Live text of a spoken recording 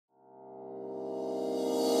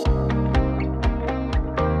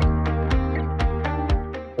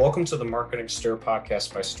Welcome to the Marketing Stir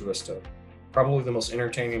podcast by Stirista, probably the most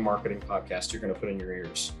entertaining marketing podcast you're going to put in your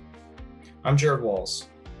ears. I'm Jared Walls,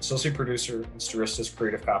 associate producer and Stirista's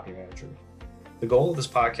creative copy manager. The goal of this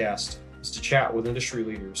podcast is to chat with industry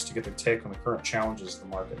leaders to get their take on the current challenges of the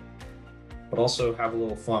market, but also have a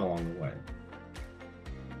little fun along the way.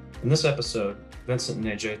 In this episode, Vincent and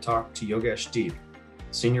Ajay talk to Yogesh Deep,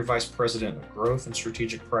 Senior Vice President of Growth and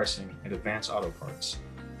Strategic Pricing at Advance Auto Parts.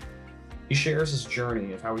 He shares his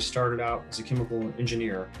journey of how he started out as a chemical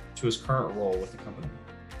engineer to his current role with the company.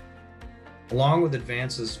 Along with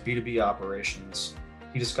Advance's B2B operations,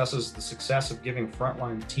 he discusses the success of giving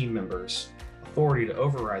frontline team members authority to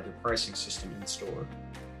override their pricing system in store.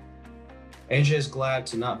 Ajay is glad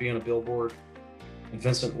to not be on a billboard, and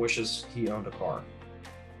Vincent wishes he owned a car.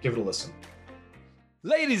 Give it a listen.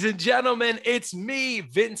 Ladies and gentlemen, it's me,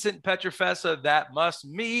 Vincent Petrofessa. That must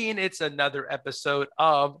mean it's another episode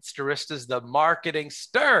of Stirista's The Marketing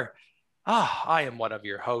Stir. I am one of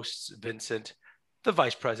your hosts, Vincent, the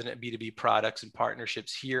Vice President of B2B Products and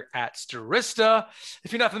Partnerships here at Stirista.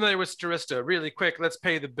 If you're not familiar with Stirista, really quick, let's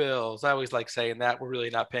pay the bills. I always like saying that. We're really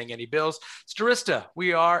not paying any bills. Stirista,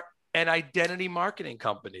 we are an identity marketing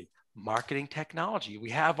company, marketing technology. We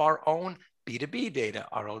have our own B2B data,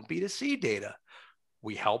 our own B2C data.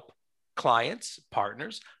 We help clients,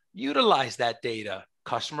 partners utilize that data,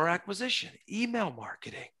 customer acquisition, email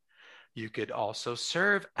marketing. You could also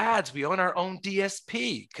serve ads. We own our own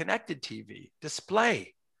DSP, connected TV,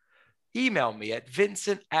 display. Email me at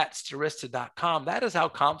vincent@stirista.com. That is how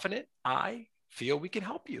confident I feel we can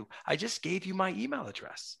help you. I just gave you my email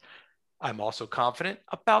address. I'm also confident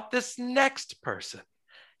about this next person.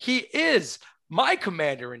 He is my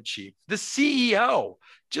commander-in-chief, the CEO.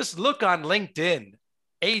 Just look on LinkedIn.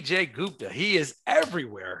 Ajay Gupta. He is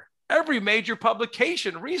everywhere, every major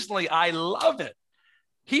publication recently. I love it.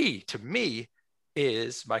 He, to me,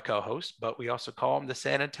 is my co-host, but we also call him the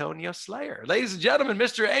San Antonio Slayer. Ladies and gentlemen,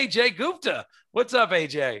 Mr. Ajay Gupta. What's up,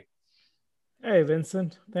 Ajay? Hey,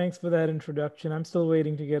 Vincent. Thanks for that introduction. I'm still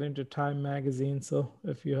waiting to get into Time magazine, so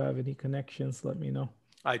if you have any connections, let me know.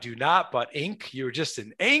 I do not, but Ink, you were just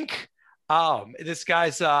in Ink. This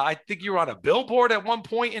guy's, I think you were on a billboard at one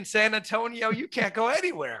point in San Antonio. You can't go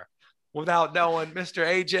anywhere without knowing Mr.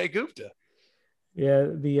 Ajay Gupta. Yeah,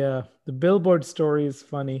 the billboard story is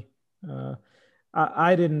funny.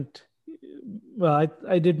 I didn't, well,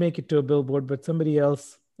 I did make it to a billboard, but somebody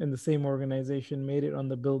else in the same organization made it on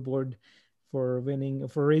the billboard for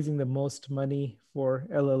raising the most money for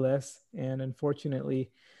LLS. And unfortunately,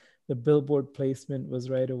 the billboard placement was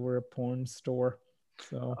right over a porn store.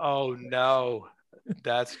 So, oh no,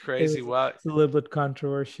 that's crazy. It's What? a little bit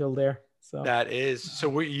controversial there. So that is.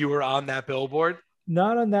 So you were on that billboard?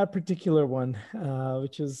 Not on that particular one,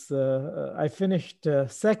 which is I finished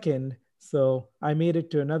second, so I made it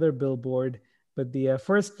to another billboard. But the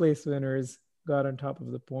first place winners got on top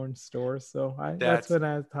of the porn store, so that's when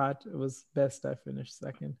I thought it was best I finished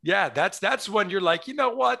second. Yeah, that's when you're like, you know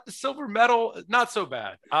what, the silver medal, not so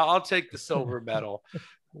bad. I'll take the silver medal.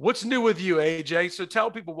 What's new with you, Ajay? So tell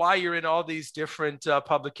people why you're in all these different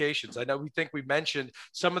publications. I know we mentioned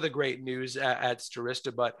some of the great news at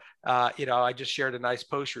Stirista, but I just shared a nice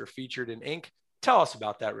post you're featured in Ink. Tell us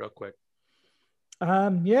about that real quick.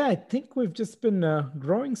 Yeah, I think we've just been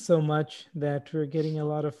growing so much that we're getting a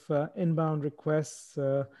lot of inbound requests,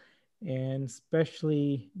 and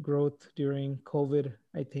especially growth during COVID,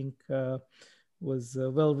 I think was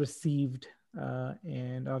well received.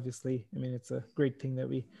 And obviously, I mean, it's a great thing that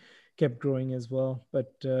we kept growing as well.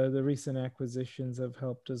 But the recent acquisitions have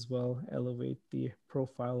helped as well elevate the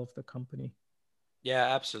profile of the company.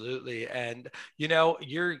 Yeah, absolutely. And,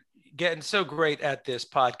 you're getting so great at this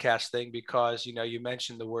podcast thing because, you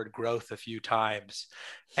mentioned the word growth a few times.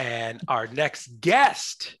 And our next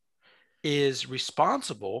guest is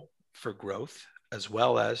responsible for growth as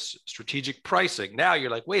well as strategic pricing. Now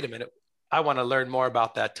you're like, wait a minute. I want to learn more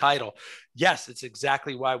about that title. Yes, it's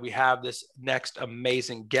exactly why we have this next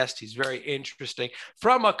amazing guest. He's very interesting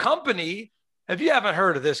from a company. If you haven't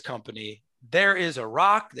heard of this company, there is a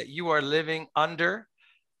rock that you are living under.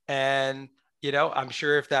 And, I'm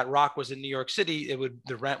sure if that rock was in New York City,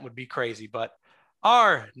 the rent would be crazy. But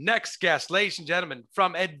our next guest, ladies and gentlemen,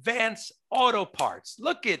 from Advance Auto Parts.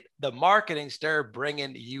 Look at the marketing stir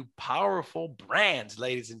bringing you powerful brands,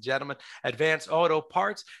 ladies and gentlemen. Advance Auto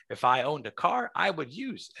Parts. If I owned a car, I would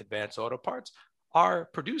use Advance Auto Parts. Our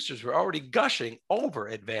producers were already gushing over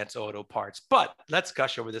Advance Auto Parts, but let's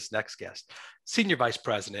gush over this next guest. Senior Vice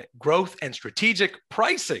President, Growth and Strategic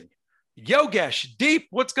Pricing, Yogesh Deep.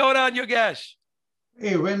 What's going on, Yogesh?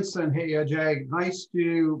 Hey, Vincent. Hey, Ajay. Nice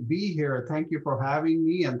to be here. Thank you for having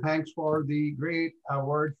me, and thanks for the great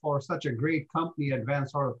award for such a great company,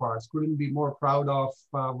 Advanced Auto Parts. Couldn't be more proud of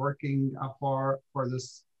working for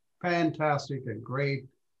this fantastic and great,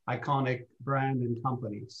 iconic brand and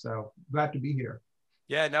company. So glad to be here.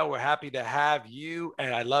 Yeah, no, we're happy to have you.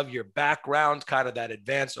 And I love your background, kind of that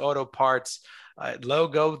Advanced Auto Parts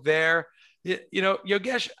logo there.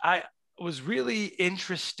 Yogesh, I was really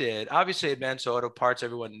interested. Obviously, Advanced Auto Parts,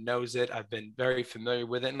 everyone knows it. I've been very familiar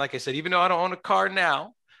with it. And like I said, even though I don't own a car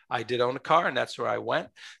now, I did own a car and that's where I went.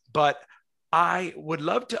 But I would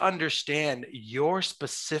love to understand your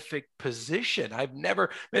specific position. I've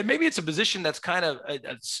never, maybe it's a position that's kind of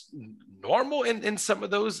normal in some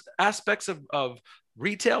of those aspects of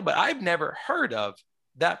retail, but I've never heard of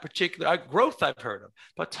that particular growth I've heard of.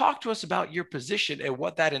 But talk to us about your position and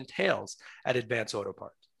what that entails at Advanced Auto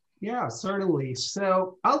Parts. Yeah, certainly.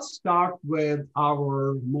 So I'll start with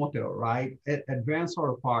our motto, right? At Advanced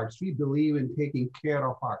Auto Parts, we believe in taking care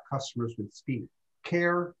of our customers with speed.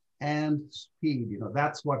 Care and speed,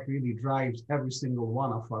 that's what really drives every single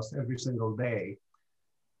one of us every single day.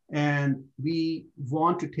 And we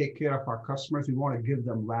want to take care of our customers. We want to give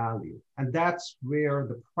them value. And that's where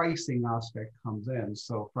the pricing aspect comes in.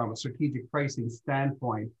 So from a strategic pricing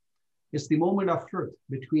standpoint, it's the moment of truth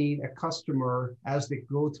between a customer as they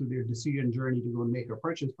go through their decision journey to go and make a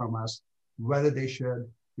purchase from us, whether they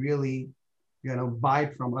should really, buy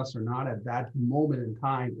it from us or not at that moment in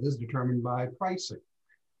time is determined by pricing.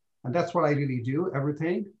 And that's what I really do,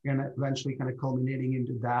 everything, and eventually kind of culminating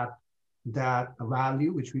into that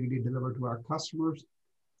value, which we really deliver to our customers.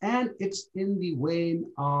 And it's in the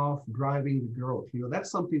vein of driving the growth.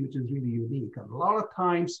 That's something which is really unique. A lot of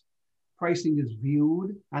times pricing is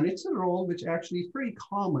viewed, and it's a role which actually is pretty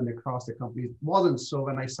common across the company. It wasn't so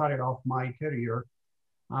when I started off my career,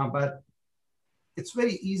 but it's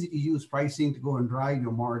very easy to use pricing to go and drive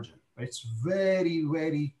your margin. It's very,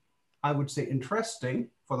 very, I would say, interesting,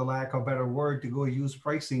 for the lack of a better word, to go use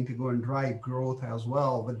pricing to go and drive growth as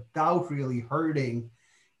well without really hurting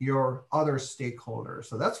your other stakeholders.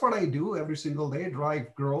 So that's what I do every single day,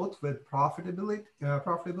 drive growth with profitability,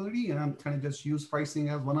 and I'm kind of just use pricing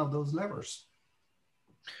as one of those levers.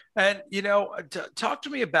 And, talk to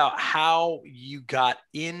me about how you got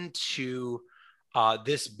into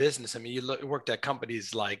this business. I mean, you worked at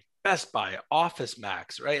companies like Best Buy, Office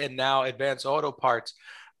Max, right? And now Advanced Auto Parts.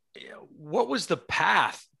 What was the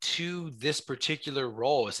path to this particular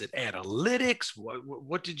role? Is it analytics?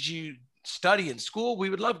 What did you study in school?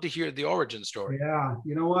 We would love to hear the origin story. Yeah,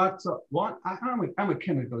 you know what? So I'm a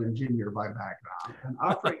chemical engineer by background. And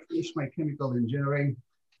after I finished my chemical engineering,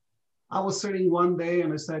 I was sitting one day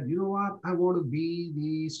and I said, you know what? I want to be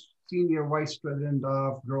the senior vice president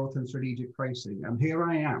of growth and strategic pricing. And here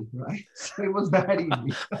I am, right? So it was that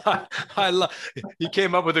easy. I love, you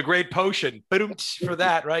came up with a great potion for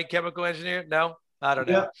that, right? Chemical engineer? No, I don't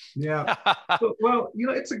know. Yeah. Well,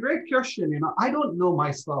 it's a great question. I don't know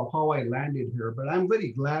myself how I landed here, but I'm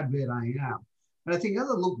very glad where I am. And I think as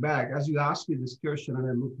I look back, as you asked me this question and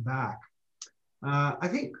I look back, I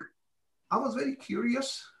think I was very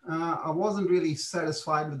curious. I wasn't really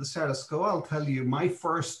satisfied with the status quo. I'll tell you, my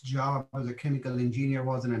first job as a chemical engineer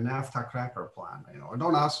was in a naphtha cracker plant.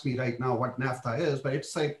 Don't ask me right now what naphtha is, but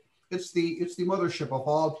it's the mothership of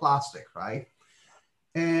all plastic, right?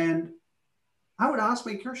 And I would ask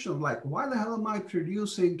my question, like, why the hell am I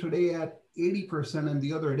producing today at 80%, and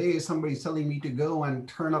the other day somebody's telling me to go and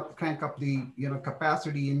crank up the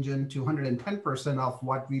capacity engine to 110% of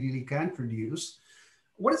what we really can produce?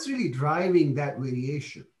 What is really driving that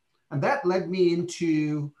variation? And that led me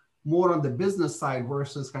into more on the business side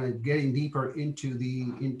versus kind of getting deeper into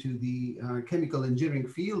the chemical engineering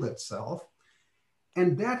field itself.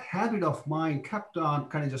 And that habit of mine kept on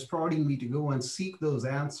kind of just prodding me to go and seek those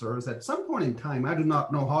answers. At some point in time, I do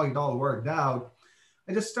not know how it all worked out.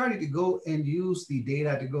 I just started to go and use the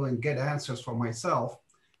data to go and get answers for myself.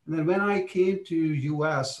 And then when I came to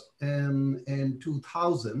US in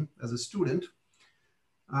 2000 as a student,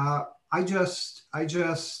 I just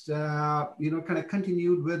kind of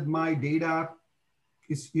continued with my data,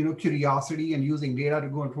 curiosity and using data to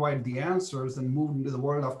go and provide the answers, and moved into the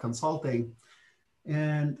world of consulting.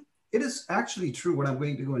 And it is actually true what I'm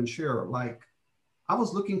going to go and share. Like, I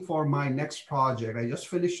was looking for my next project. I just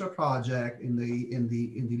finished a project in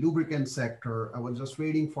the lubricant sector. I was just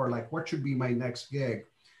waiting for what should be my next gig.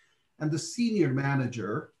 And the senior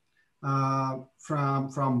manager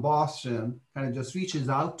from Boston kind of just reaches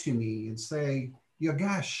out to me and say,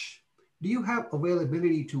 Yogesh, do you have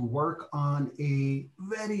availability to work on a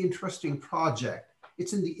very interesting project?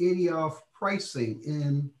 It's in the area of pricing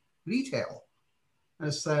in retail. I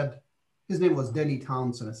said, his name was Denny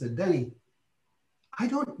Townsend. I said, Denny, I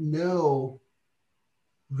don't know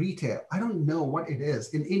retail. I don't know what it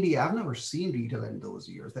is. In India, I've never seen retail in those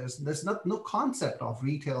years. There's no concept of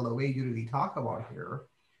retail the way you really talk about here.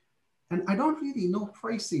 And I don't really know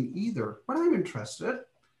pricing either, but I'm interested.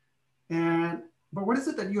 But what is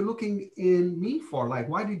it that you're looking in me for? Like,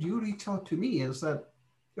 why did you reach out to me? Is that,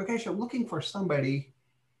 Yogesh, I'm looking for somebody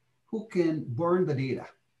who can burn the data.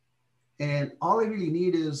 And all I really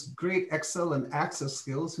need is great Excel and Access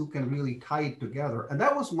skills who can really tie it together. And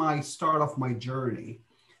that was my start of my journey.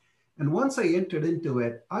 And once I entered into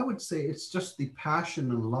it, I would say it's just the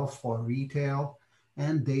passion and love for retail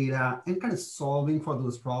and data and kind of solving for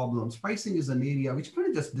those problems. Pricing is an area which kind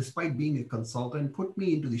of just, despite being a consultant, put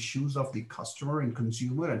me into the shoes of the customer and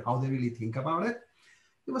consumer and how they really think about it.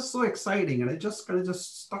 It was so exciting, and I just kind of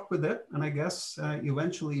just stuck with it. And I guess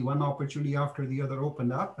eventually one opportunity after the other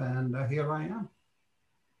opened up, and here I am.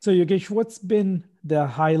 So Yogesh, what's been the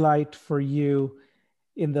highlight for you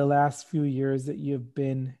in the last few years that you've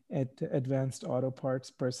been at Advanced Auto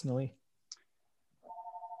Parts personally?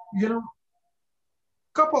 You know,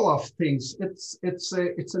 couple of things. It's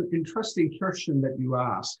an interesting question that you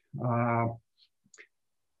ask.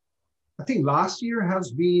 I think last year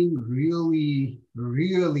has been really,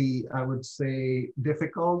 really, I would say,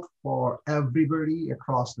 difficult for everybody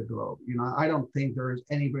across the globe. You know, I don't think there is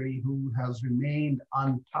anybody who has remained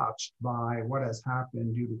untouched by what has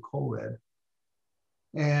happened due to COVID.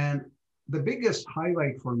 And the biggest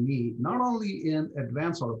highlight for me, not only in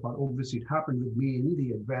Advanced Auto Parts, obviously it happened with me in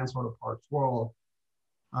the Advanced Auto Parts world,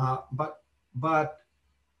 but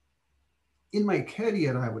in my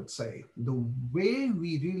career, I would say, the way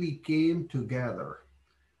we really came together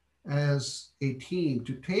as a team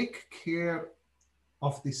to take care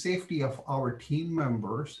of the safety of our team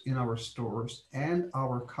members in our stores and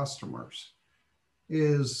our customers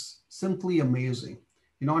is simply amazing.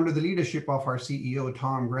 You know, under the leadership of our CEO,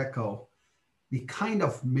 Tom Greco, the kind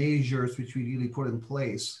of measures which we really put in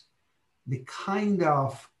place, the kind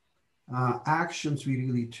of actions we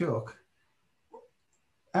really took.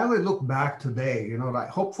 As I look back today, you know, like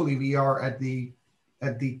hopefully we are at the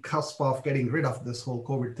cusp of getting rid of this whole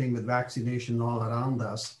COVID thing with vaccination all around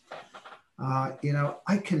us. You know,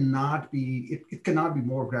 it cannot be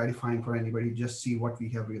more gratifying for anybody to just see what we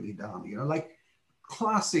have really done. You know, like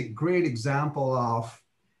classic, great example of,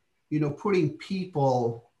 you know, putting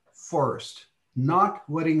people first, not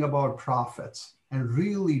worrying about profits, and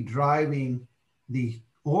really driving the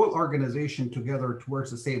whole organization together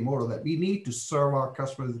towards the same model that we need to serve our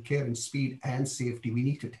customers with care and speed and safety. We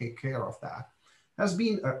need to take care of that. Has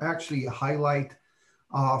been actually a highlight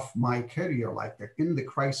of my career, like that in the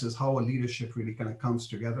crisis, how a leadership really kind of comes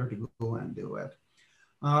together to go and do it.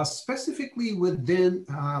 Specifically within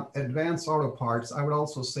Advanced Auto Parts, I would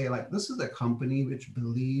also say like this is a company which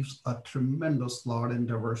believes a tremendous lot in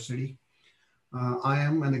diversity. I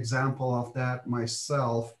am an example of that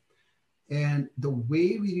myself. And the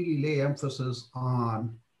way we really lay emphasis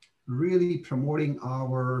on really promoting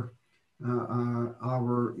our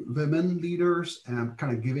women leaders and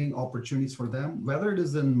kind of giving opportunities for them, whether it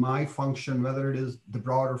is in my function, whether it is the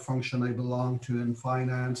broader function I belong to in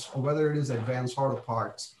finance, or whether it is Advanced Auto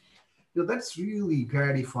Parts, you know, that's really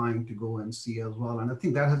gratifying to go and see as well. And I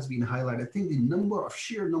think that has been highlighted. I think the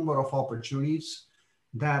sheer number of opportunities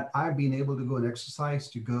that I've been able to go and exercise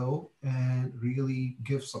to go and really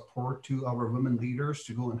give support to our women leaders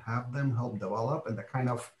to go and have them help develop, and the kind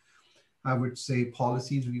of, I would say,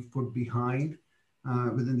 policies we've put behind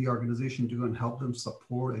within the organization to go and help them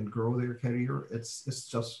support and grow their career. It's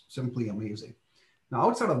just simply amazing. Now,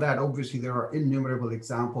 outside of that, obviously, there are innumerable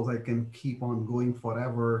examples. I can keep on going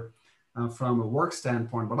forever from a work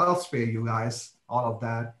standpoint, but I'll spare you guys all of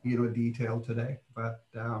that, you know, detail today. But,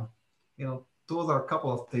 you know, those are a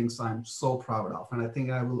couple of things I'm so proud of. And I think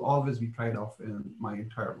I will always be proud of in my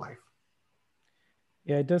entire life.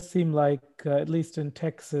 Yeah, it does seem like, at least in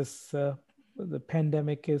Texas, the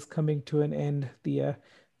pandemic is coming to an end. I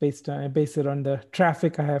base it on the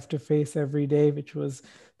traffic I have to face every day, which was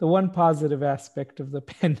the one positive aspect of the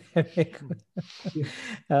pandemic.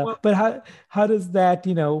 But how does that,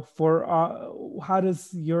 you know, how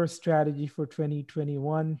does your strategy for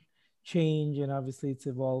 2021 change? And obviously it's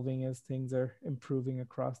evolving as things are improving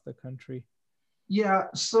across the country. Yeah,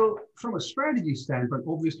 so from a strategy standpoint,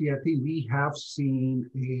 obviously I think we have seen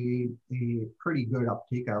a pretty good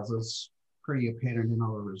uptake, as is pretty apparent in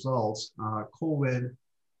our results. COVID,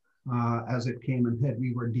 as it came and hit,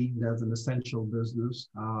 we were deemed as an essential business.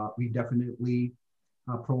 We definitely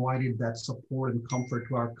provided that support and comfort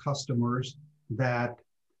to our customers that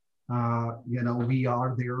We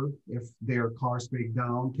are there if their cars break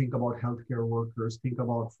down. Think about healthcare workers, think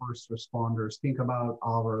about first responders, think about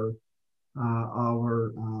our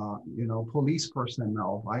police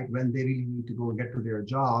personnel, right? When they really need to go get to their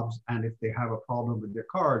jobs, and if they have a problem with their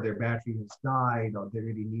car, their battery has died, or they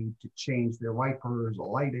really need to change their wipers or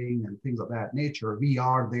lighting and things of that nature, we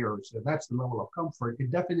are there. So that's the level of comfort.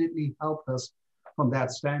 It definitely helped us from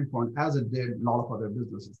that standpoint, as it did a lot of other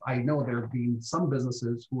businesses. I know there have been some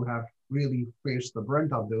businesses who have really faced the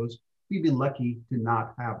brunt of those. We've been lucky to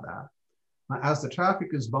not have that. As the traffic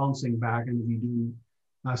is bouncing back, and we do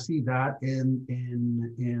see that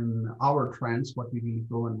in our trends, what we need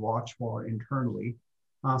to go and watch for internally.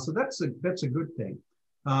 So that's a good thing.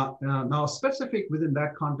 Now, specific within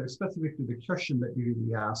that context, specific to the question that you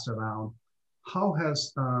really asked around, how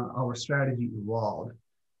has our strategy evolved?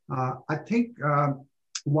 I think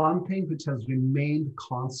one thing which has remained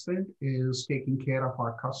constant is taking care of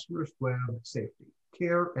our customers with safety,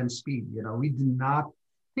 care, and speed. We did not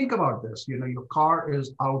think about this. Your car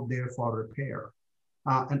is out there for repair.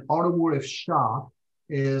 An automotive shop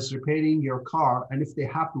is repairing your car, and if they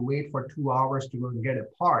have to wait for 2 hours to go and get a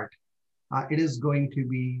part, it is going to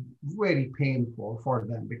be very painful for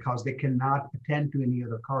them because they cannot attend to any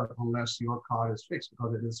other car unless your car is fixed,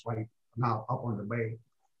 because it is right now up on the bay.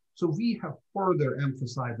 So we have further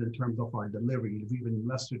emphasized in terms of our delivery. We've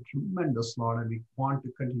invested tremendous lot, and we want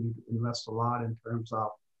to continue to invest a lot in terms of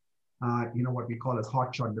what we call as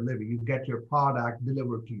hotshot delivery. You get your product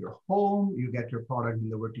delivered to your home, you get your product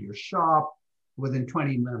delivered to your shop within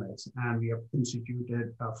 20 minutes. And we have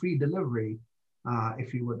instituted free delivery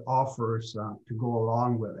if you would offers to go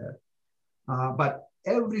along with it. But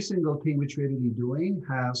every single thing which we're really doing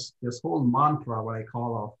has this whole mantra, what I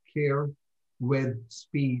call of care with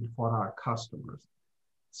speed for our customers.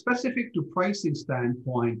 Specific to pricing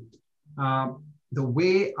standpoint, the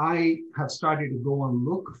way I have started to go and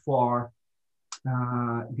look for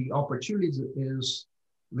the opportunities is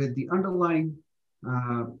with the underlying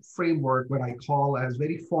framework, what I call as,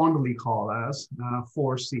 very fondly call as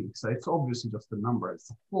 4C. So it's obviously just a number.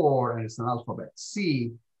 It's a 4 and it's an alphabet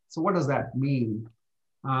C. So what does that mean?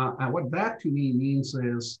 And what that to me means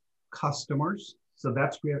is customers. So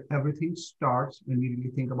that's where everything starts when we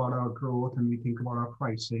really think about our growth and we think about our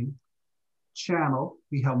pricing. Channel,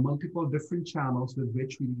 we have multiple different channels with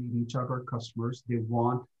which we really reach out our customers. They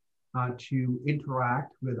want to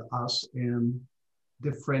interact with us in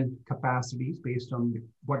different capacities based on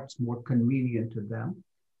what's more convenient to them.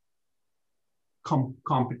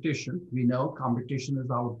 Competition, we know competition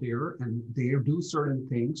is out there and they do certain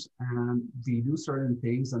things and we do certain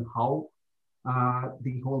things, and how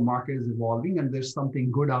the whole market is evolving, and there's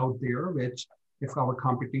something good out there which if our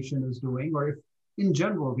competition is doing, or if in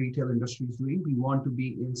general retail industry is doing, we want to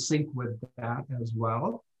be in sync with that as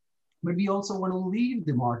well. But we also want to lead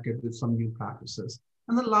the market with some new practices.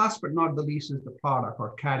 And then last but not the least is the product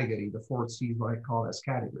or category, the 4C, what I call as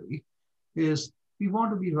category, is we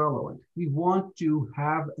want to be relevant. We want to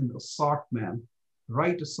have an assortment,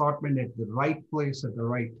 right assortment at the right place at the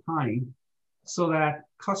right time, so that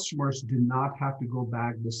customers do not have to go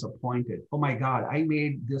back disappointed. Oh my God, I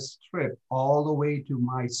made this trip all the way to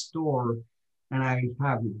my store and I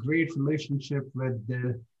have a great relationship with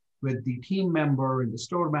the team member and the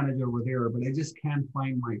store manager over there, but I just can't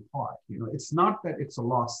find my part. It's not that it's a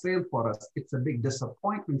lost sale for us, it's a big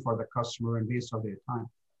disappointment for the customer and waste of their time.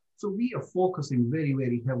 So we are focusing very,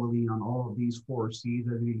 very heavily on all of these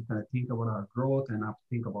 4Cs as we kind of think about our growth and have to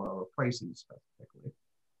think about our pricing specifically.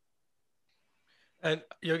 And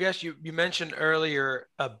Yogesh, you mentioned earlier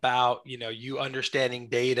about, you understanding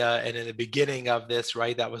data. And in the beginning of this,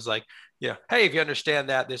 right, that was like, hey, if you understand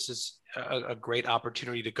that, this is a great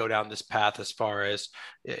opportunity to go down this path as far as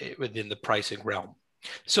within the pricing realm.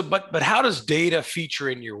 So, but how does data feature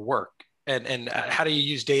in your work? And how do you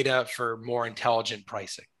use data for more intelligent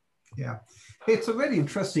pricing? Yeah, it's a very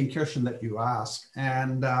interesting question that you ask.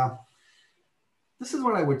 And this is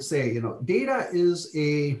what I would say, data is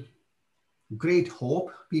a great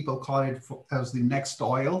hope. People call it as the next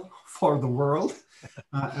oil for the world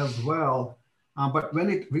as well. But when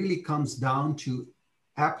it really comes down to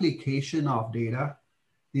application of data,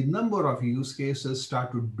 the number of use cases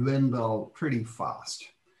start to dwindle pretty fast.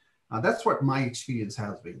 That's what my experience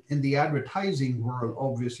has been. In the advertising world,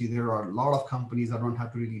 obviously, there are a lot of companies, I don't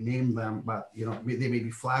have to really name them, but they may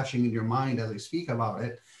be flashing in your mind as I speak about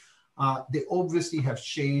it. They obviously have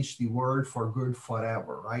changed the world for good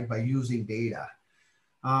forever, right, by using data.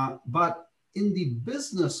 But in the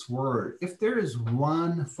business world, if there is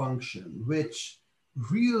one function which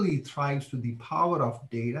really thrives to the power of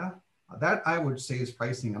data, that I would say is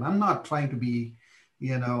pricing. And I'm not trying to be,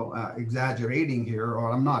 exaggerating here,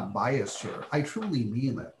 or I'm not biased here. I truly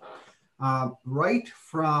mean it. Right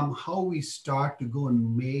from how we start to go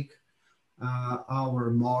and make our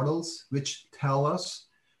models, which tell us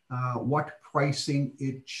what pricing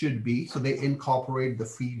it should be. So they incorporate the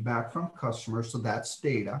feedback from customers. So that's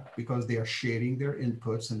data because they are sharing their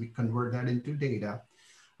inputs and we convert that into data.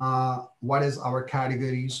 What is our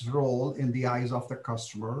category's role in the eyes of the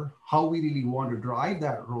customer? How we really want to drive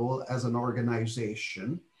that role as an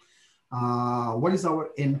organization? What is our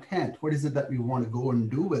intent? What is it that we want to go and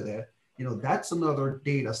do with it? That's another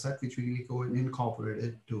data set which we really go and incorporate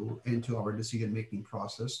it into our decision-making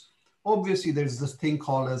process. Obviously, there's this thing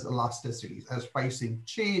called as elasticities. As pricing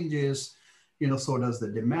changes, so does the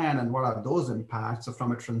demand, and what are those impacts? So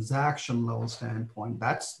from a transaction level standpoint,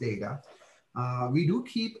 that's data. We do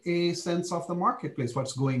keep a sense of the marketplace,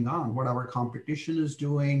 what's going on, what our competition is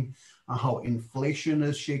doing, how inflation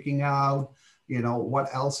is shaking out, what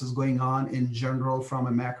else is going on in general from a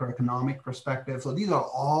macroeconomic perspective. So these are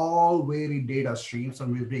all varied data streams,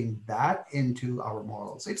 and we bring that into our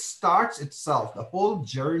models. It starts itself, the whole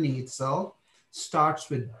journey itself starts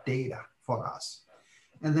with data for us.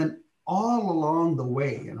 And then all along the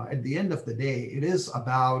way, at the end of the day, it is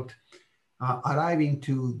about arriving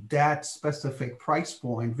to that specific price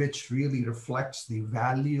point, which really reflects the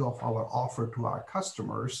value of our offer to our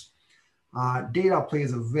customers. Data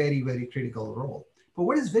plays a very, very critical role. But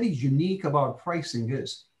what is very unique about pricing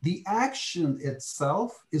is the action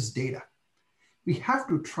itself is data. We have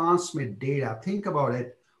to transmit data. Think about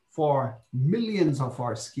it, for millions of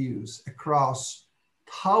our SKUs across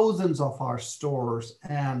thousands of our stores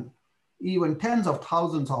and even tens of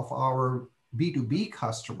thousands of our B2B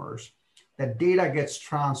customers. That data gets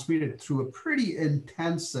transmitted through a pretty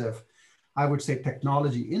intensive, I would say,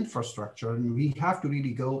 technology infrastructure. And we have to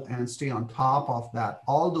really go and stay on top of that.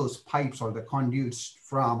 All those pipes or the conduits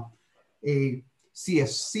from a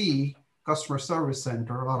CSC, customer service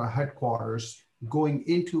center, or a headquarters going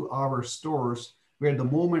into our stores, where the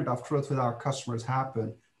moment of truth with our customers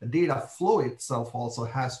happen, the data flow itself also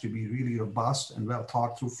has to be really robust and well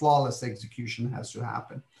thought through. Flawless execution has to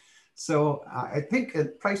happen. So I think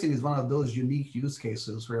pricing is one of those unique use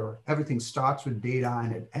cases where everything starts with data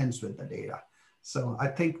and it ends with the data. So I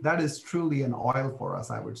think that is truly an oil for us,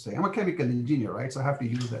 I would say. I'm a chemical engineer, right? So I have to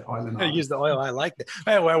use that oil and oil. Use the oil. I like that.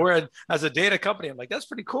 Hey, well, as a data company, I'm like, that's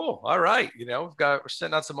pretty cool. All right. We're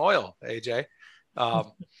sending out some oil, AJ.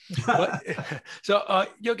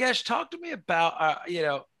 Yogesh, talk to me about,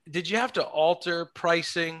 did you have to alter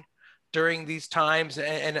pricing during these times?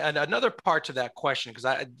 And another part to that question,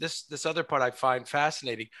 because this other part I find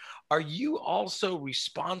fascinating. Are you also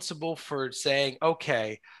responsible for saying,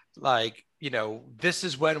 okay, this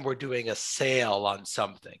is when we're doing a sale on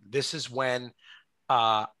something. This is when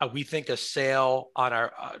we think a sale on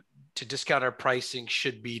to discount our pricing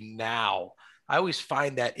should be now. I always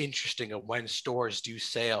find that interesting of when stores do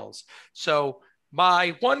sales. So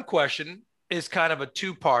my one question is kind of a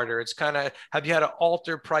two-parter. It's kind of, have you had to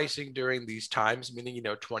alter pricing during these times, meaning,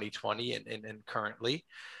 2020 and currently,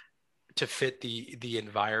 to fit the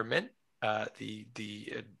environment,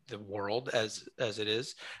 the world as it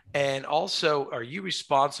is? And also, are you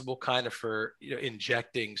responsible kind of for,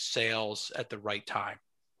 injecting sales at the right time?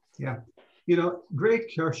 Yeah,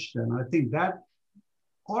 great question. I think that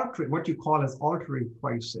what you call as altering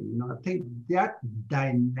pricing, I think that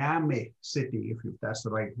dynamicity, if that's the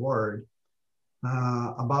right word,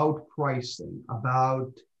 about pricing,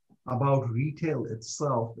 about retail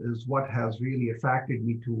itself is what has really attracted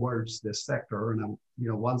me towards this sector. And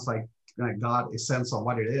once I got a sense of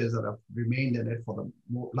what it is, that I've remained in it for the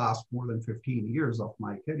last more than 15 years of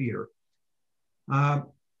my career.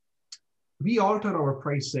 We alter our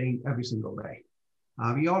pricing every single day.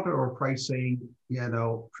 We alter our pricing,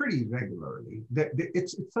 pretty regularly.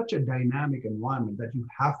 It's such a dynamic environment that you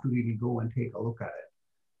have to really go and take a look at it.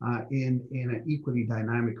 In an equally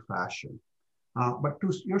dynamic fashion. But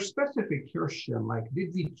to your specific question,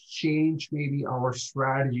 did we change maybe our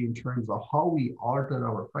strategy in terms of how we altered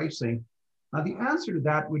our pricing? The answer to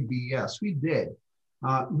that would be yes, we did.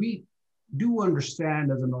 We do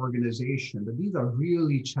understand as an organization that these are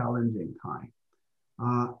really challenging times.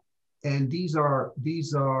 And these are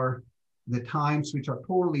the times which are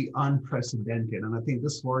totally unprecedented. And I think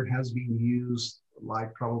this word has been used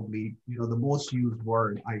probably, the most used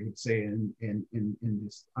word, I would say, in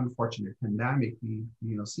this unfortunate pandemic we,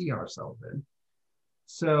 see ourselves in.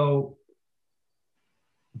 So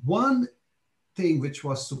one thing which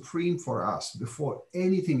was supreme for us before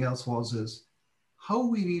anything else is how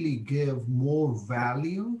we really give more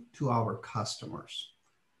value to our customers.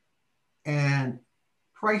 And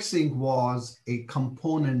pricing was a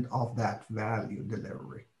component of that value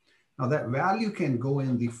delivery. Now that value can go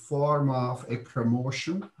in the form of a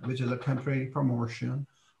promotion, which is a temporary promotion,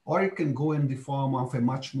 or it can go in the form of a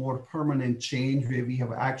much more permanent change where we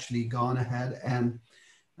have actually gone ahead and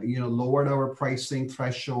lowered our pricing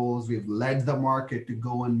thresholds. We've led the market to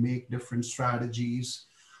go and make different strategies,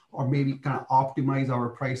 or maybe kind of optimize our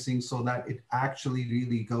pricing so that it actually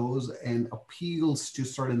really goes and appeals to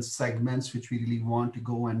certain segments which we really want to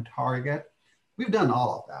go and target. We've done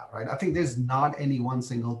all of that, right? I think there's not any one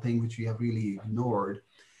single thing which we have really ignored.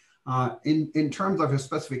 In terms of your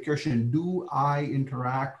specification, do I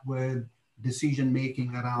interact with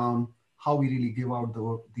decision-making around how we really give out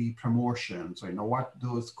the promotions, or what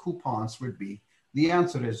those coupons would be? The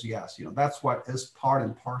answer is yes. That's what is part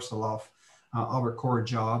and parcel of our core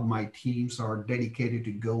job. My teams are dedicated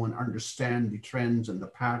to go and understand the trends and the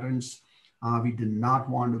patterns. We do not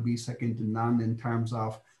want to be second to none in terms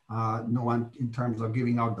of in terms of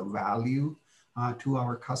giving out the value to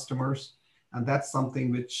our customers, and that's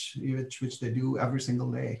something which they do every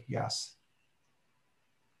single day. Yes.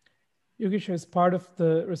 Yogesh, is part of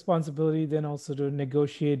the responsibility then also to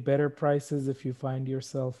negotiate better prices if you find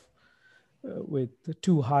yourself with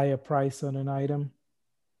too high a price on an item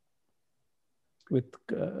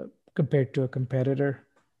compared to a competitor?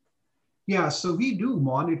 Yeah, so we do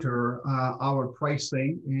monitor our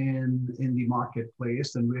pricing in the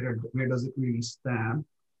marketplace and where does it really stand.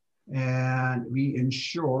 And we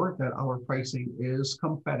ensure that our pricing is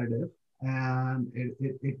competitive and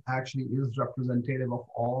it actually is representative of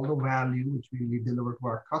all the value which we really deliver to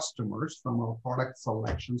our customers from a product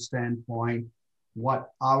selection standpoint,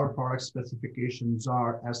 what our product specifications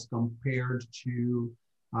are as compared to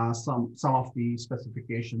some of the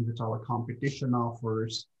specifications which our competition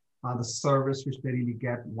offers, the service which they really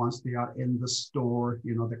get once they are in the store,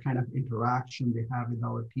 the kind of interaction they have with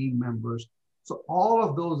our team members. So all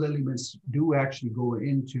of those elements do actually go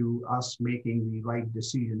into us making the right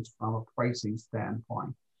decisions from a pricing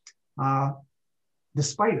standpoint.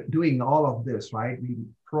 Despite doing all of this, right, we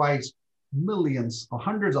price millions or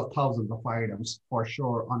hundreds of thousands of items for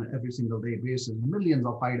sure on an every single day basis, millions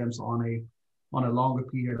of items on a longer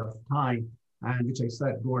period of time, and which I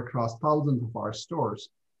said go across thousands of our stores.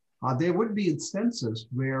 There would be instances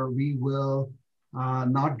where we will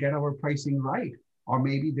not get our pricing right. Or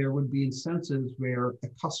maybe there would be instances where a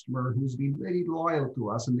customer who's been very loyal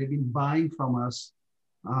to us and they've been buying from us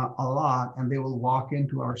a lot, and they will walk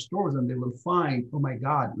into our stores and they will find, oh my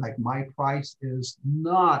God, like my price is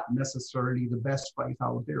not necessarily the best price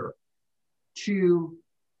out there. To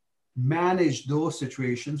manage those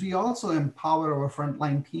situations, we also empower our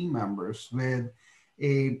frontline team members with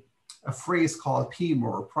a phrase called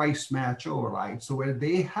PMO, price match override. So where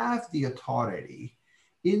they have the authority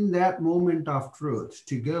in that moment of truth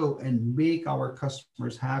to go and make our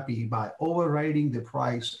customers happy by overriding the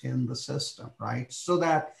price in the system, right? So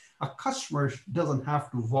that a customer doesn't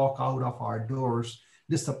have to walk out of our doors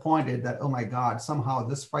disappointed that, oh my God, somehow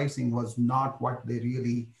this pricing was not what they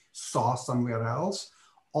really saw somewhere else,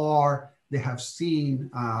 or they have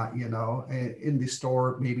seen, in the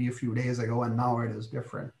store maybe a few days ago and now it is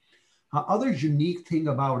different. Other unique thing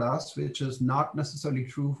about us, which is not necessarily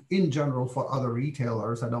true in general for other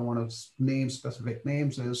retailers, I don't want to name specific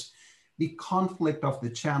names, is the conflict of the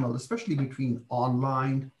channel, especially between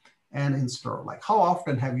online and in store. Like how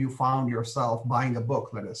often have you found yourself buying a book,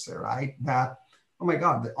 let us say, right? That, oh my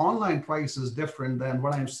God, the online price is different than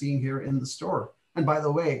what I'm seeing here in the store. And by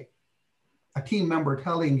the way, a team member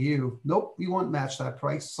telling you, nope, we won't match that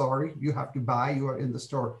price. Sorry, you have to buy, you are in the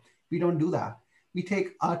store. We don't do that. We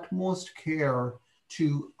take utmost care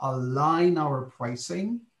to align our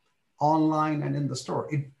pricing online and in the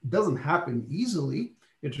store. It doesn't happen easily.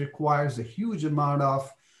 It requires a huge amount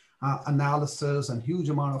of analysis and huge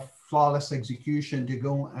amount of flawless execution to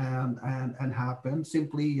go and happen.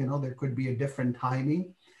 Simply, there could be a different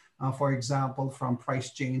timing. For example, from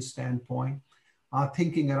price change standpoint,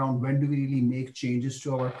 thinking around when do we really make changes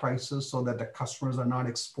to our prices so that the customers are not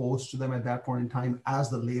exposed to them at that point in time as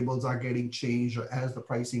the labels are getting changed or as the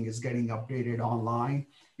pricing is getting updated online.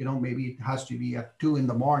 Maybe it has to be at 2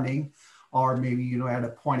 a.m, or maybe, at a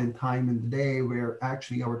point in time in the day where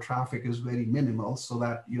actually our traffic is very minimal, so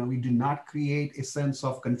that, we do not create a sense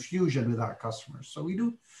of confusion with our customers. So we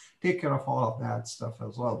do take care of all of that stuff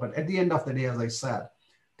as well. But at the end of the day, as I said,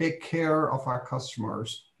 take care of our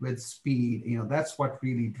customers with speed. That's what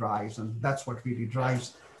really drives, and that's what really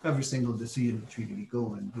drives every single decision that we really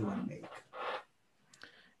go and do and make.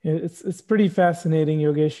 It's pretty fascinating,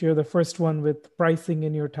 Yogesh. You're the first one with pricing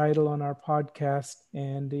in your title on our podcast.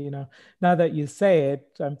 And, now that you say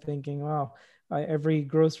it, I'm thinking, well, every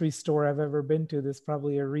grocery store I've ever been to, there's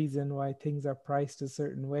probably a reason why things are priced a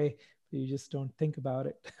certain way. You just don't think about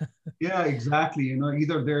it. Yeah, exactly.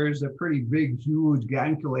 Either there's a pretty big, huge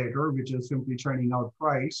calculator, which is simply churning out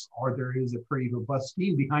price, or there is a pretty robust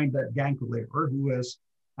team behind that calculator who is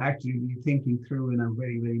actually thinking through in a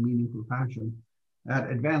very, very meaningful fashion.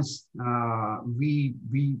 At Advance, we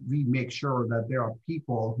make sure that there are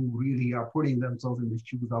people who really are putting themselves in the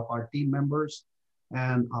shoes of our team members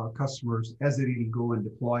and our customers as they really go and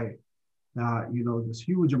deploy it. This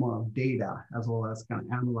huge amount of data as well as kind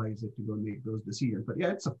of analyze it to go make those decisions. But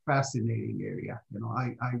yeah, it's a fascinating area.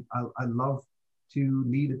 I love to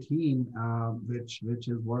lead a team which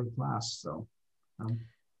is world class. So.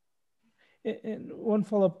 And one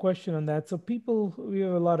follow-up question on that. So we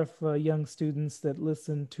have a lot of young students that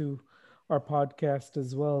listen to our podcast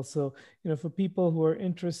as well. So, for people who are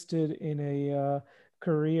interested in a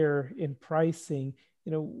career in pricing,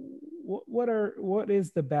 what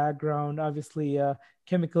is the background? Obviously,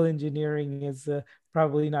 chemical engineering is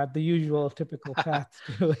probably not the usual typical path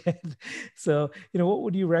to it. So, what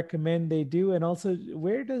would you recommend they do? And also,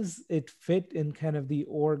 where does it fit in kind of the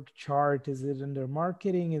org chart? Is it under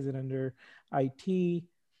marketing? Is it under IT?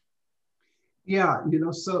 Yeah,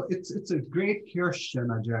 so it's a great question,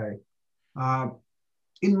 Ajay.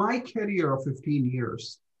 In my career of 15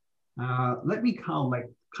 years, let me count like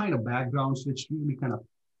kind of backgrounds which really kind of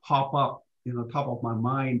pop up, top of my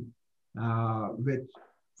mind,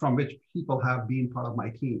 from which people have been part of my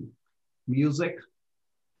team. Music,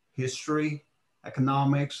 history,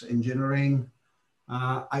 economics, engineering.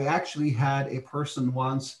 I actually had a person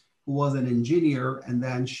once who was an engineer and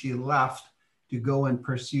then she left to go and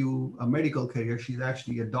pursue a medical career. She's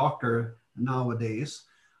actually a doctor nowadays.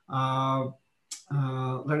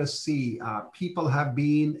 Let us see, people have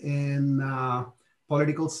been in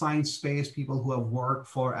political science space, people who have worked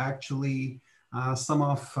for actually some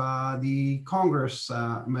of the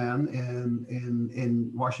congressmen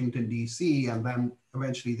in Washington, D.C., and then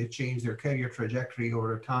eventually they changed their career trajectory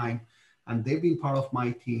over time, and they've been part of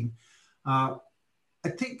my team. I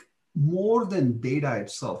think more than data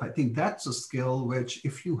itself, I think that's a skill which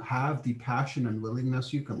if you have the passion and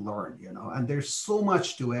willingness, you can learn, and there's so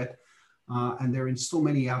much to it. And there are in so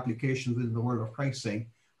many applications in the world of pricing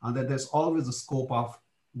that there's always a scope of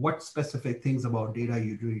what specific things about data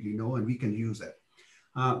you really know, and we can use it.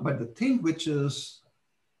 But the thing which is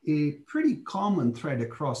a pretty common thread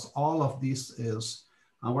across all of these is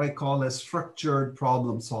what I call as structured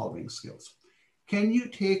problem solving skills. Can you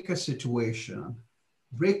take a situation,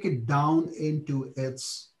 break it down into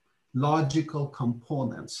its logical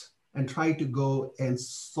components and try to go and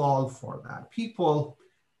solve for that? People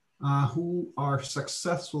who are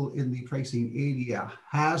successful in the pricing area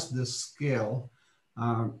has this skill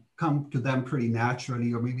come to them pretty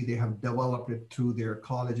naturally, or maybe they have developed it through their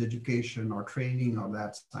college education or training or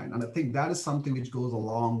that side. And I think that is something which goes a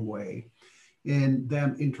long way in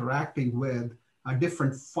them interacting with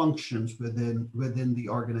different functions within the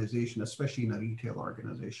organization, especially in a retail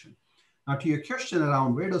organization. Now, to your question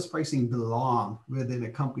around where does pricing belong within a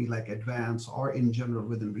company like Advance or in general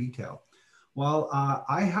within retail? Well,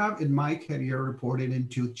 I have in my career reported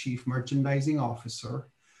into Chief Merchandising Officer.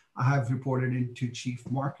 I have reported into Chief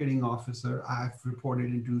Marketing Officer. I've reported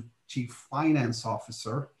into Chief Finance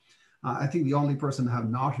Officer. I think the only person I have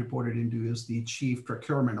not reported into is the Chief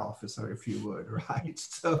Procurement Officer, if you would, right?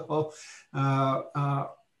 So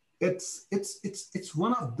it's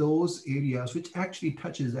one of those areas which actually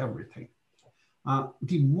touches everything.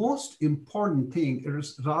 The most important thing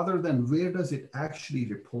is rather than where does it actually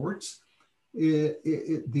reports,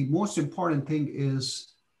 the most important thing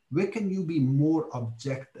is where can you be more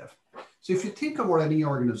objective? So if you think about any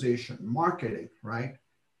organization, marketing, right?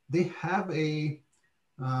 They have a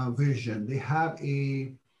vision, they have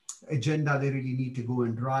a agenda they really need to go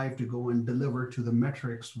and drive, to go and deliver to the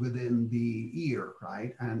metrics within the year,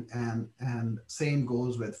 right? And same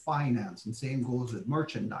goes with finance and same goes with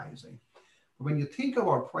merchandising. But when you think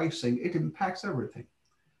about pricing, it impacts everything.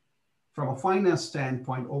 From a finance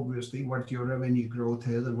standpoint, obviously, what your revenue growth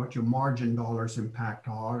is and what your margin dollars impact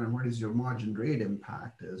are and what is your margin rate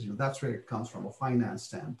impact is. That's where it comes from a finance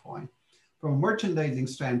standpoint. From a merchandising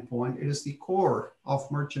standpoint, it is the core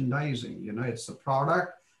of merchandising. It's the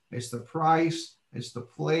product, it's the price, it's the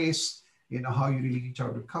place, how you really reach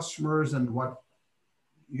out to customers and what,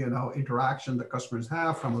 interaction the customers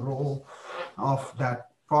have from a role of that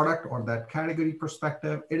product or that category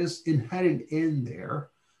perspective. It is inherent in there.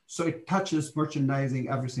 So it touches merchandising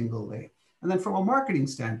every single day. And then from a marketing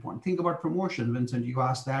standpoint, think about promotion. Vincent, you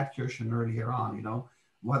asked that question earlier on,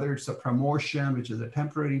 whether it's a promotion, which is a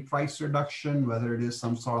temporary price reduction, whether it is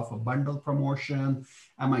some sort of a bundle promotion.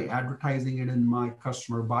 Am I advertising it in my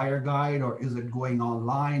customer buyer guide, or is it going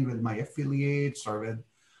online with my affiliates or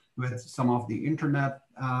with some of the internet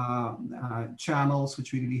channels,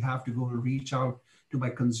 which we really have to go and reach out to my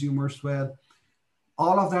consumers with?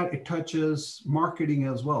 All of that, it touches marketing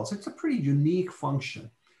as well. So it's a pretty unique function.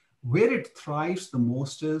 Where it thrives the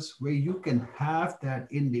most is where you can have that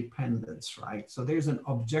independence, right? So there's an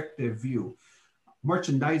objective view.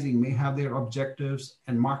 Merchandising may have their objectives,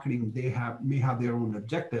 and marketing may have their own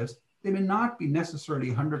objectives. They may not be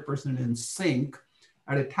necessarily 100% in sync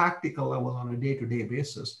at a tactical level on a day-to-day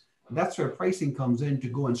basis. That's where pricing comes in to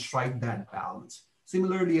go and strike that balance.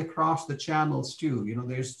 Similarly, across the channels too,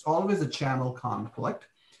 there's always a channel conflict.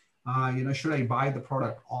 Should I buy the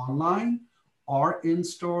product online or in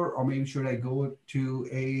store, or maybe should I go to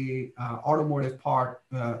a automotive part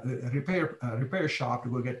repair shop to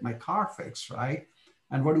go get my car fixed, right?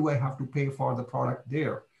 And what do I have to pay for the product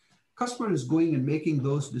there? Customer is going and making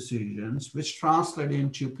those decisions, which translate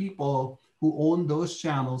into people who own those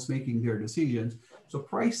channels making their decisions. So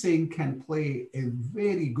pricing can play a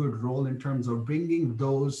very good role in terms of bringing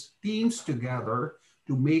those teams together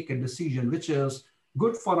to make a decision, which is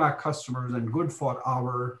good for our customers and good for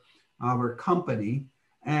our company.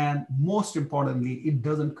 And most importantly, it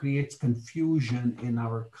doesn't create confusion in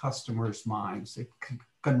our customers' minds. It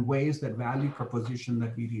conveys that value proposition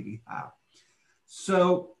that we really have.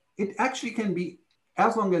 So it actually can be,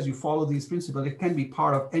 as long as you follow these principles, it can be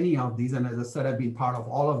part of any of these. And as I said, I've been part of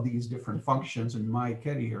all of these different functions in my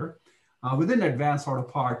career. Within Advanced Auto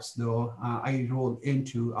Parts, though, I rolled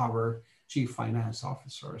into our Chief Finance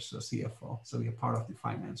Officer, so CFO. So we are part of the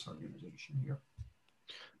finance organization here.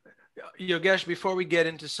 Yogesh, before we get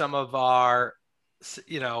into some of our,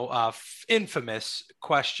 infamous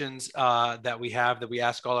questions that we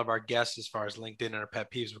ask all of our guests as far as LinkedIn and our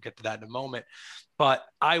pet peeves, we'll get to that in a moment. But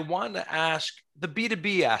I want to ask the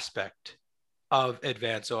B2B aspect of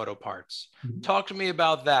Advanced Auto Parts. Mm-hmm. Talk to me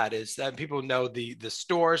about that. Is that people know the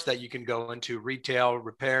stores that you can go into, retail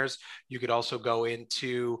repairs. You could also go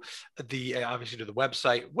into obviously to the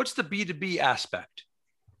website. What's the B2B aspect?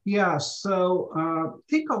 Yeah, so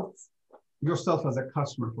think of yourself as a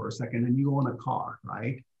customer for a second, and you own a car,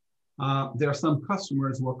 right? There are some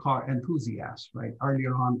customers who are car enthusiasts, right?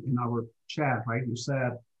 Earlier on in our chat, right, you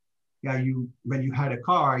said, yeah, when you had a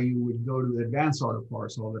car, you would go to the Advanced Auto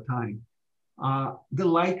Parts all the time. They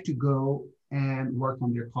like to go and work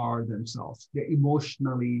on their car themselves. They're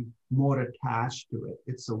emotionally more attached to it.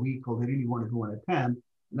 It's a vehicle they really want to go and attend.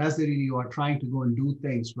 And as they really are trying to go and do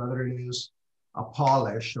things, whether it is a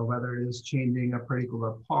polish or whether it is changing a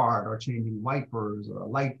particular part or changing wipers or a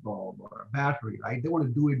light bulb or a battery, right? They want to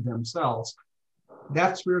do it themselves.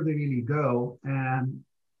 That's where they really go and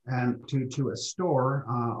to a store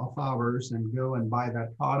of ours and go and buy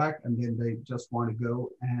that product, and then they just want to go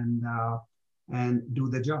and do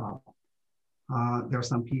the job. There are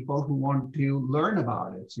some people who want to learn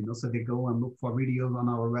about it, so they go and look for videos on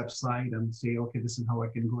our website and say, okay, this is how I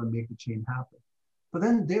can go and make the change happen. But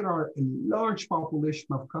then there are a large population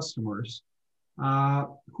of customers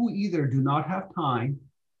who either do not have time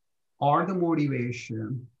or the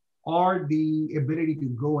motivation or the ability to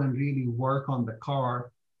go and really work on the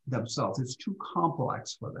car themselves. It's too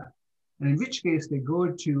complex for them. And in which case they go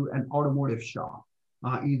to an automotive shop,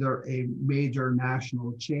 either a major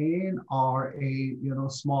national chain or a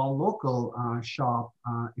small local shop,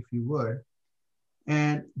 if you would.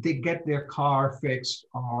 And they get their car fixed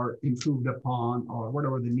or improved upon or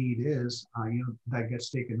whatever the need is, that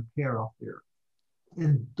gets taken care of there.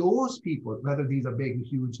 And those people, whether these are big,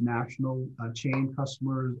 huge national chain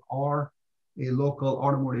customers or a local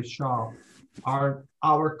automotive shop, are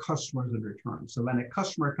our customers in return. So when a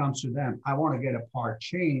customer comes to them, I want to get a part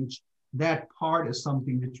changed, that part is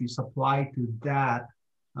something that we supply to that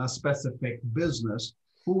specific business,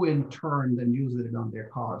 who in turn then uses it on their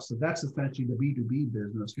cars. So that's essentially the B2B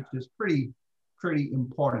business, which is pretty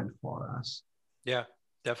important for us. Yeah,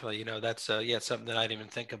 definitely. That's something that I didn't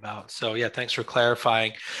even think about. So yeah, thanks for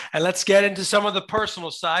clarifying. And let's get into some of the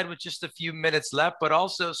personal side with just a few minutes left, but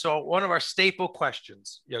also, so one of our staple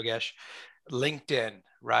questions, Yogesh, LinkedIn,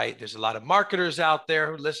 right? There's a lot of marketers out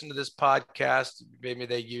there who listen to this podcast. Maybe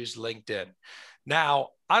they use LinkedIn. Now,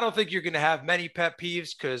 I don't think you're going to have many pet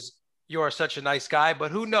peeves because you are such a nice guy,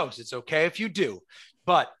 but who knows? It's okay if you do.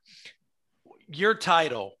 But your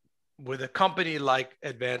title with a company like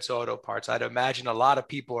Advanced Auto Parts, I'd imagine a lot of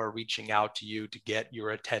people are reaching out to you to get your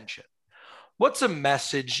attention. What's a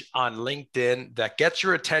message on LinkedIn that gets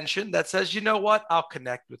your attention that says, you know what, I'll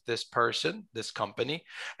connect with this person, this company?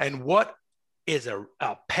 And what is a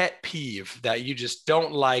pet peeve that you just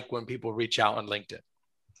don't like when people reach out on LinkedIn?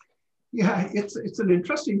 Yeah, it's an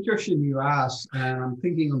interesting question you asked, and I'm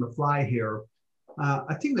thinking on the fly here.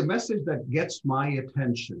 I think the message that gets my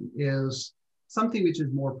attention is something which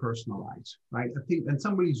is more personalized, right? I think when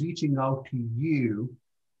somebody's reaching out to you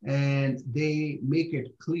and they make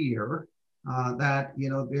it clear that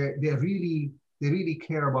they really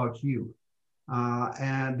care about you,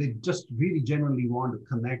 and they just really genuinely want to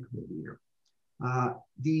connect with you.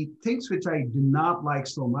 The things which I do not like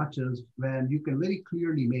so much is when you can very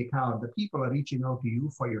clearly make out that people are reaching out to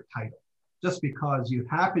you for your title, just because you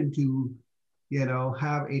happen to,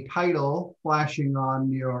 have a title flashing on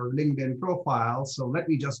your LinkedIn profile. So let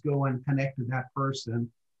me just go and connect to that person.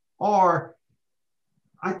 Or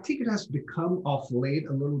I think it has become of late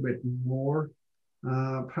a little bit more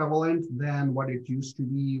prevalent than what it used to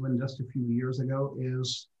be even just a few years ago,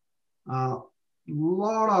 is a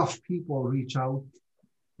lot of people reach out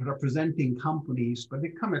representing companies, but they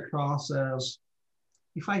come across as,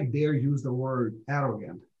 if I dare use the word,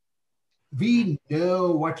 arrogant. We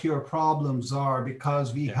know what your problems are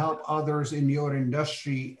because we help others in your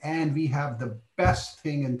industry, and we have the best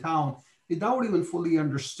thing in town, without even fully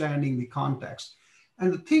understanding the context.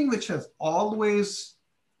 And the thing which has always,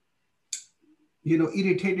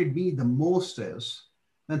 irritated me the most is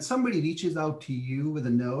when somebody reaches out to you with a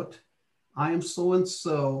note, I am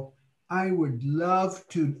so-and-so, I would love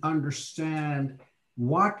to understand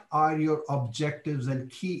what are your objectives and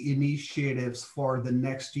key initiatives for the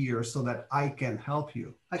next year so that I can help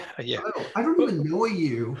you. I don't even know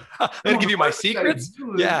you. I'll give you my secrets.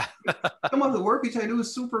 Some of the work which I do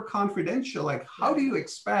is super confidential. Like, how do you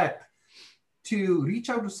expect to reach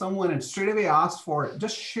out to someone and straight away ask for it?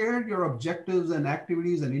 Just share your objectives and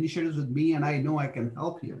activities and initiatives with me, and I know I can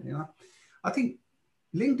help you. I think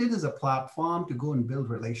LinkedIn is a platform to go and build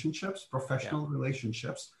relationships, professional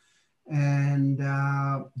relationships. And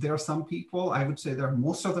there are some people, I would say there are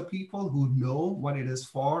most of the people who know what it is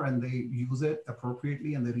for, and they use it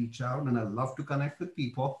appropriately, and they reach out, and I love to connect with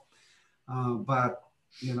people. But,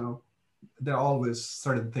 there are always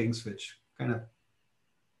certain things which kind of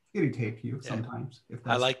irritate you sometimes.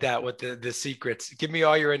 I like that with the secrets. Give me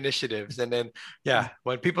all your initiatives. And then,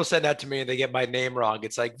 when people send that to me and they get my name wrong,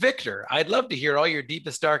 it's like, Victor, I'd love to hear all your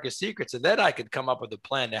deepest, darkest secrets. And then I could come up with a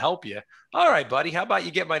plan to help you. All right, buddy, how about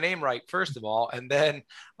you get my name right, first of all, and then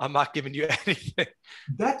I'm not giving you anything.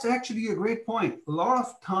 That's actually a great point. A lot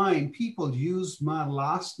of time people use my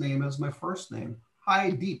last name as my first name. Hi,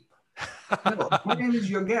 Deep. My name is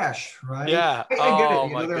Yogesh, right? Yeah. I get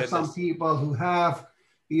it. There are some people who have,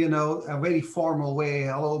 a very formal way.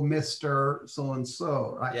 Hello, Mr.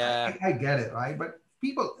 So-and-so. Right? Yeah. I get it, right? But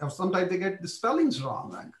people, sometimes they get the spellings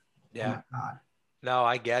wrong. Like, yeah. Oh my God. No,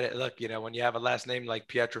 I get it. Look, when you have a last name like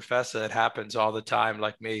Pietrafessa, it happens all the time,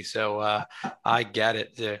 like me. So I get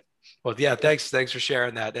it. Yeah. Well, thanks for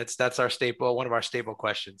sharing that. That's our staple, one of our staple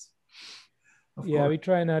questions. We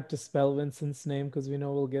try not to spell Vincent's name because we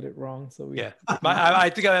know we'll get it wrong. So I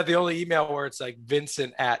think I have the only email where it's like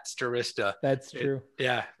Vincent at Starista. That's true.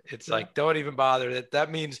 It's like, don't even bother. That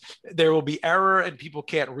means there will be error and people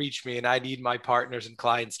can't reach me, and I need my partners and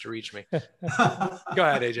clients to reach me. Go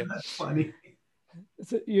ahead, AJ. That's funny.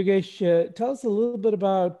 So Yogesh, tell us a little bit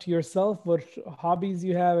about yourself, what hobbies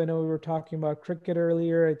you have. I know we were talking about cricket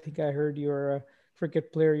earlier. I think I heard you're a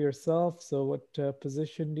cricket player yourself. So what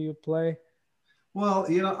position do you play? Well,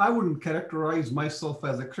 I wouldn't characterize myself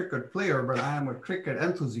as a cricket player, but I am a cricket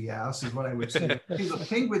enthusiast, is what I would say. The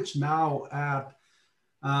thing which now at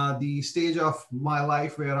the stage of my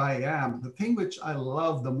life where I am, the thing which I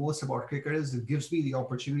love the most about cricket is it gives me the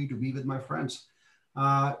opportunity to be with my friends.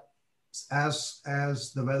 As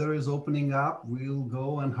the weather is opening up, we'll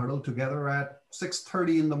go and huddle together at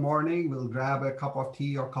 6:30 in the morning. We'll grab a cup of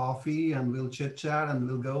tea or coffee, and we'll chit chat, and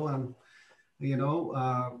we'll go and,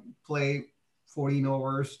 play 14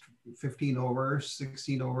 overs, 15 overs,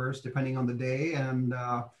 16 overs, depending on the day, and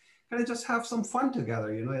kind of just have some fun together.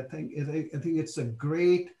 I think it's a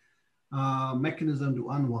great mechanism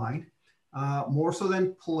to unwind. More so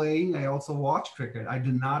than playing, I also watch cricket. I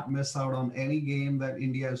do not miss out on any game that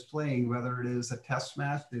India is playing, whether it is a test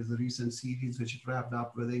match. There's a recent series which wrapped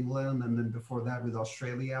up with England, and then before that with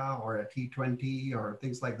Australia, or a T20 or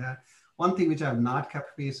things like that. One thing which I have not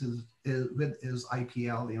kept pace is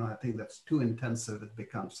IPL. I think that's too intensive. It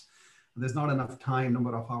becomes, there's not enough time,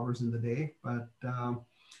 number of hours in the day. But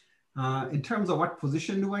in terms of what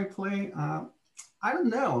position do I play, I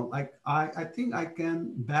don't know. Like I think I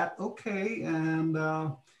can bat okay, and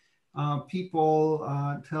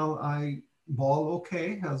people tell I ball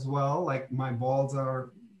okay as well. Like my balls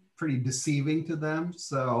are pretty deceiving to them,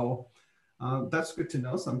 so That's good to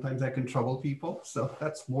know. Sometimes I can trouble people, so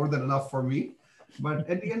that's more than enough for me. But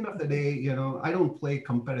at the end of the day, I don't play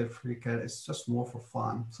competitive cricket. It's just more for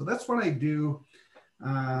fun. So that's what I do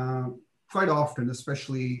quite often,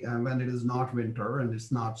 especially when it is not winter and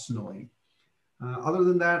it's not snowing. Other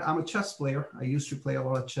than that, I'm a chess player. I used to play a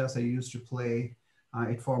lot of chess. I used to play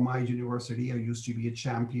it for my university. I used to be a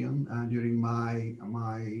champion during my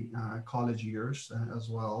college years as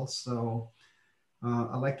well. So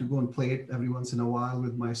I like to go and play it every once in a while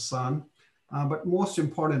with my son. But most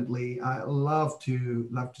importantly, I love to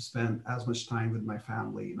spend as much time with my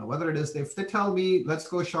family. Whether it is if they tell me let's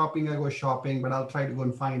go shopping, I go shopping. But I'll try to go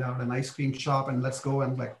and find out an ice cream shop and let's go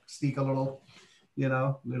and like sneak a little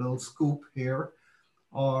scoop here,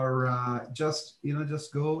 or just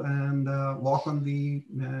go and walk on the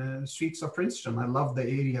streets of Princeton. I love the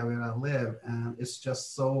area where I live, and it's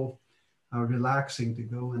just so relaxing to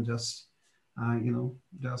go and just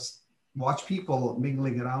watch people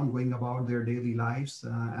mingling around, going about their daily lives,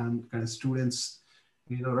 and kind of students,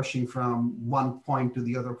 rushing from one point to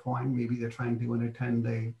the other point. Maybe they're trying to attend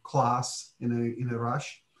a class in a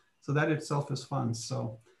rush. So that itself is fun.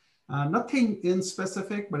 So nothing in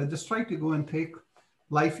specific, but I just try to go and take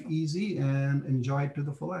life easy and enjoy it to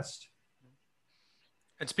the fullest.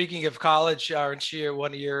 And speaking of college, aren't you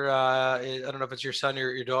one of your, I don't know if it's your son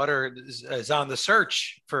or your daughter is on the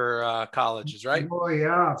search for colleges, right? Oh,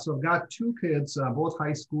 yeah. So I've got two kids, both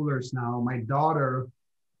high schoolers now. My daughter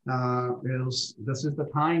this is the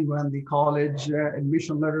time when the college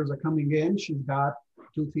admission letters are coming in. She's got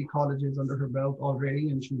 2-3 colleges under her belt already,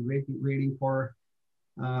 and she's waiting for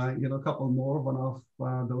a couple more. One of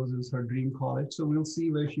those is her dream college. So we'll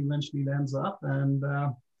see where she eventually ends up. And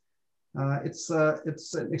it's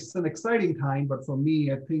an exciting time, but for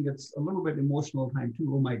me, I think it's a little bit emotional time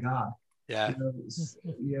too. Oh my God. Yeah.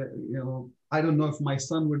 I don't know if my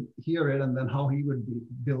son would hear it and then how he would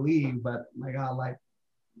believe, but my God, like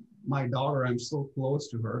my daughter, I'm so close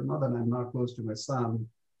to her. Not that I'm not close to my son.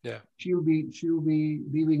 Yeah. She'll be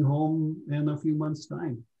leaving home in a few months'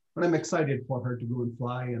 time. But I'm excited for her to go and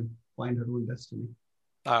fly and find her own destiny.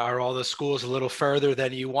 Are all the schools a little further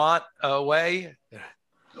than you want away?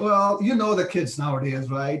 Well, the kids nowadays,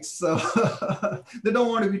 right? So they don't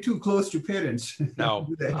want to be too close to parents. No,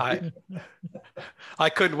 I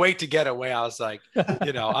couldn't wait to get away. I was like,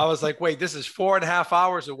 wait, this is 4.5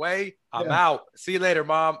 hours away. I'm out. See you later,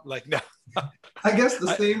 Mom. Like, no. I guess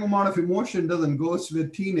the same amount of emotion doesn't go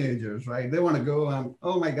with teenagers, right? They want to go and,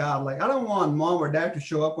 oh my God, like I don't want mom or dad to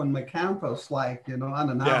show up on my campus, like,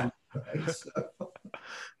 unannounced. Yeah. Right? So.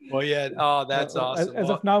 Well, yeah. Oh, that's awesome. As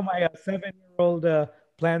of now, my 7-year-old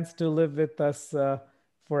plans to live with us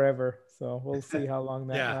forever. So we'll see how long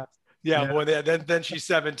that lasts. Yeah. Well, then she's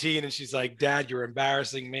 17 and she's like, Dad, you're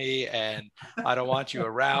embarrassing me and I don't want you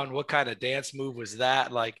around. What kind of dance move was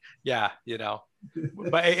that? Like,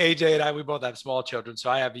 But AJ and I, we both have small children, so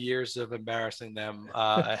I have years of embarrassing them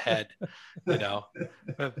ahead, But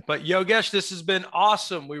Yogesh, this has been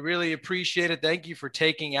awesome. We really appreciate it. Thank you for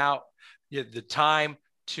taking out the time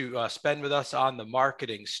to spend with us on the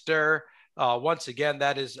Marketing Stir. Once again,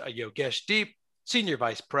 that is Yogesh Deep, Senior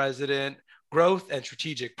Vice President, Growth and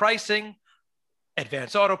Strategic Pricing,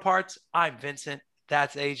 Advanced Auto Parts. I'm Vincent.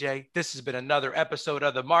 That's AJ. This has been another episode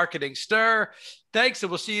of the Marketing Stir. Thanks, and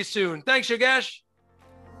we'll see you soon. Thanks, Yogesh.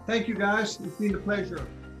 Thank you, guys. It's been a pleasure.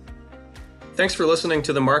 Thanks for listening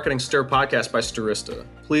to the Marketing Stir podcast by Stirista.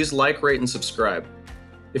 Please like, rate, and subscribe.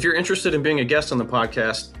 If you're interested in being a guest on the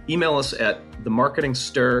podcast, email us at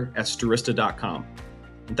themarketingstir@stirista.com.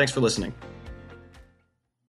 And thanks for listening.